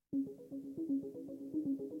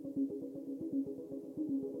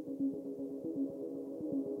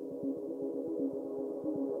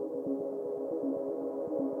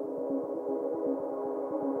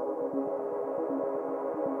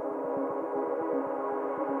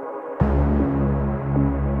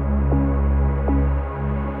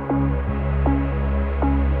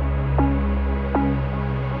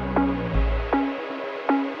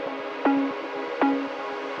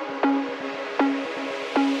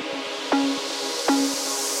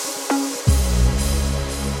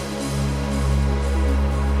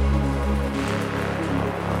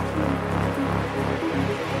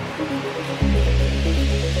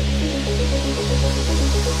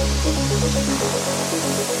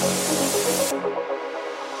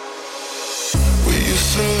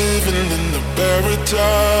living in the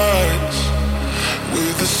paradise,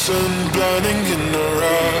 with the sun blinding in our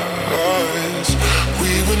eyes.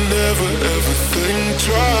 We would never ever think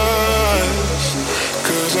twice,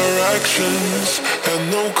 'cause our actions had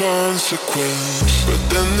no consequence. But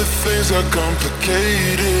then the things are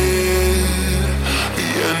complicated. We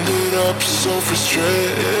ended up so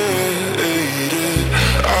frustrated.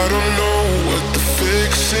 I don't know what the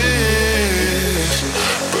fix is,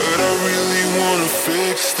 but I really wanna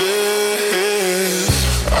fix this.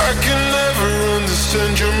 I can never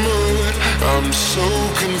understand your mood. I'm so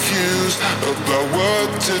confused about what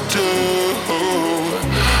to do.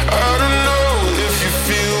 I don't know if you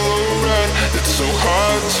feel alright. It's so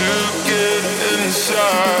hard to get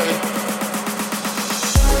inside.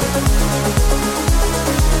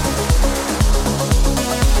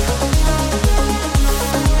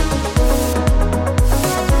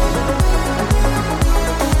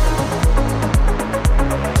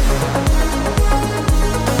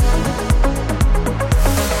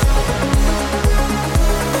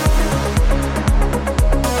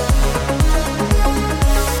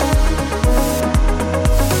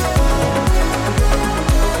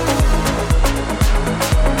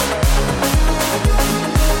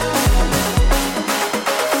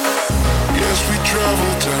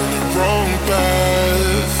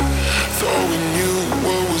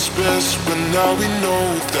 But now we know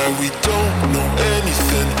that we don't know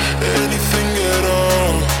anything at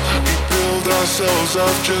all. We build ourselves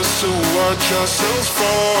up just to watch ourselves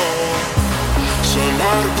fall. So am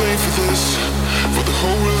I to blame for this, for the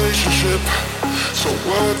whole relationship? So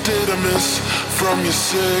what did I miss from your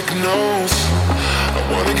signals? I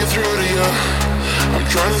wanna get through to you, I'm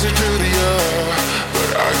trying to stay true to you, but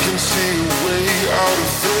I can see a way out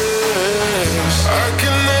of this. I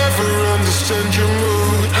can never understand your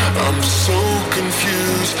mood. I'm so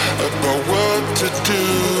confused about